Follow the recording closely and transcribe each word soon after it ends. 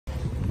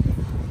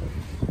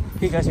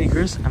Hey guys, me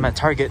Chris. I'm at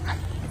Target.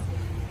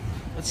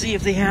 Let's see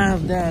if they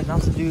have that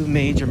Mountain Dew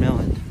Major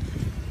Melon.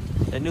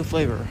 That new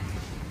flavor.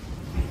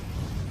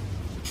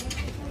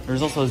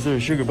 There's also zero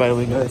sugar, by the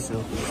way, guys,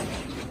 so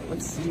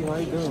let's see how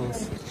it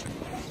goes.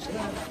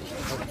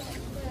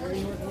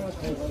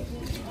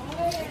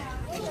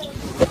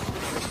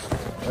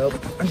 Well,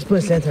 I'm just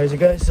putting sanitizer,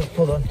 guys, so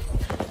hold on.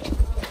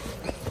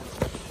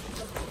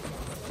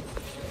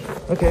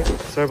 Okay,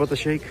 sorry about the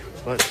shake,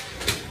 but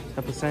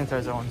I put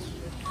sanitizer on.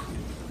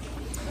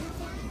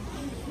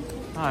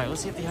 Alright,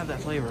 let's see if they have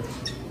that flavor.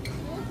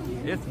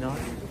 If not,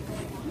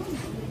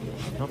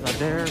 nope, not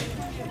there.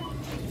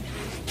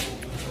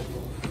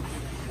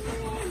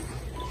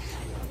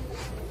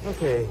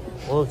 Okay,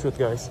 well, the truth,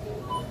 guys.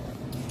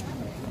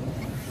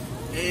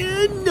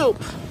 And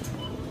nope.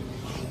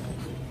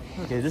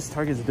 Okay, this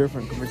Target is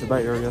different compared to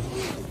Bay Area.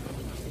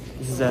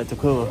 This is at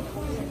Tequila.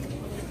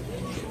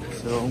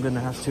 So I'm gonna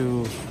have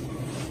to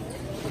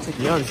take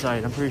the other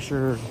side. I'm pretty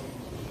sure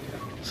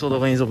soda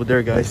lane's over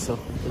there, guys. So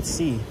let's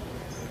see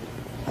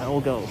how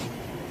it'll go.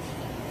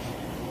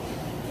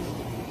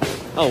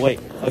 Oh wait,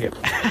 okay.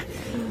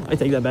 I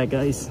take that back,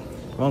 guys.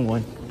 Wrong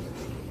one.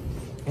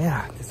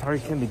 Yeah, this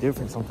Target can be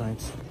different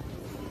sometimes.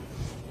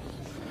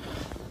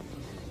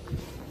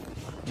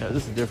 Yeah,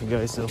 this is different,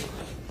 guys. So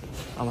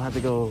I'm gonna have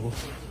to go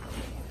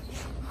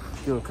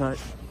do a cut.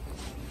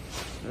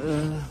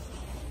 Here.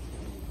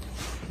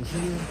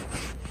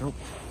 Nope.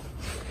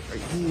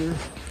 Right here.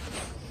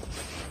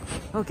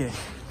 Okay.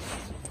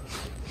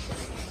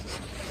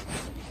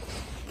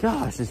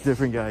 Gosh, it's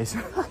different, guys.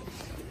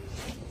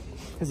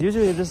 Because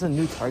usually if there's a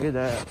new Target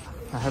that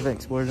I haven't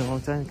explored in a long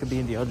time, it could be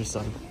in the other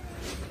side.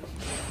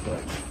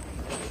 But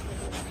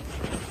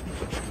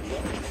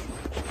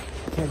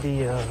it can't be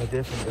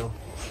different though.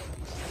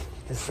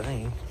 Just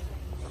saying.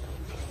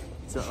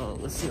 So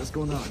let's see what's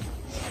going on.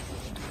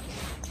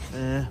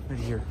 Right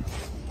here.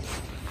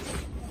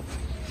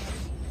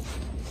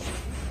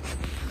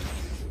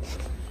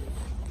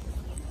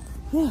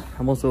 Yeah,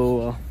 I'm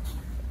also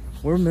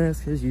wearing a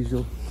mask as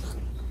usual.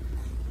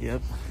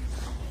 Yep.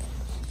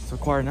 It's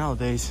required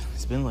nowadays.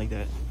 It's been like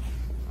that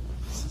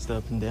since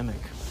the pandemic.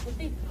 I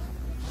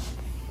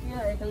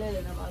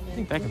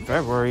think back in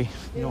February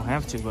you don't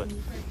have to, but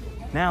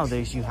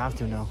nowadays you have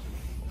to now.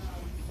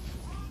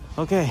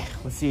 Okay,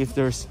 let's see if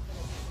there's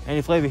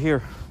any flavor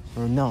here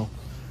or no.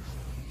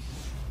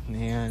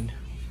 And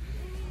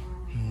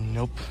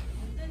nope.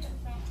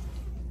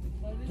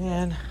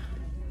 And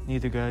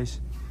neither,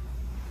 guys.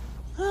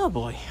 Oh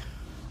boy,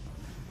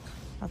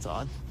 that's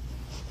odd.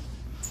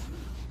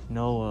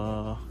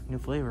 No new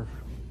flavor.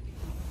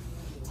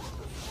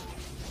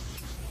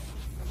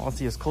 All I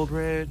see is Cold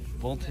Red,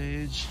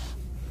 Voltage,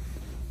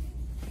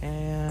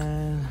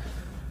 and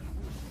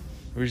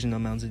original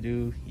Mountain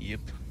Dew. Yep.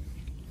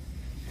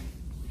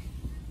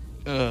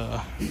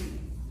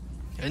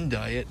 And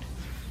Diet.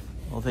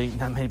 I don't think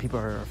not many people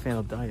are a fan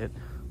of Diet.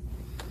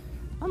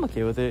 I'm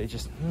okay with it. It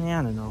just, yeah,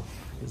 I don't know.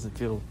 It doesn't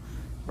feel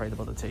right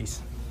about the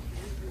taste.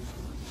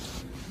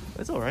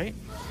 It's alright.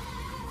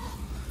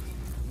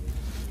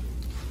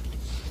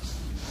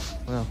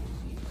 Well,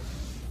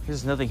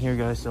 there's nothing here,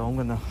 guys, so I'm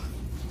gonna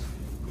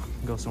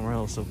go somewhere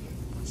else. So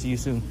see you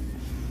soon.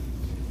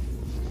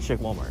 Check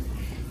Walmart.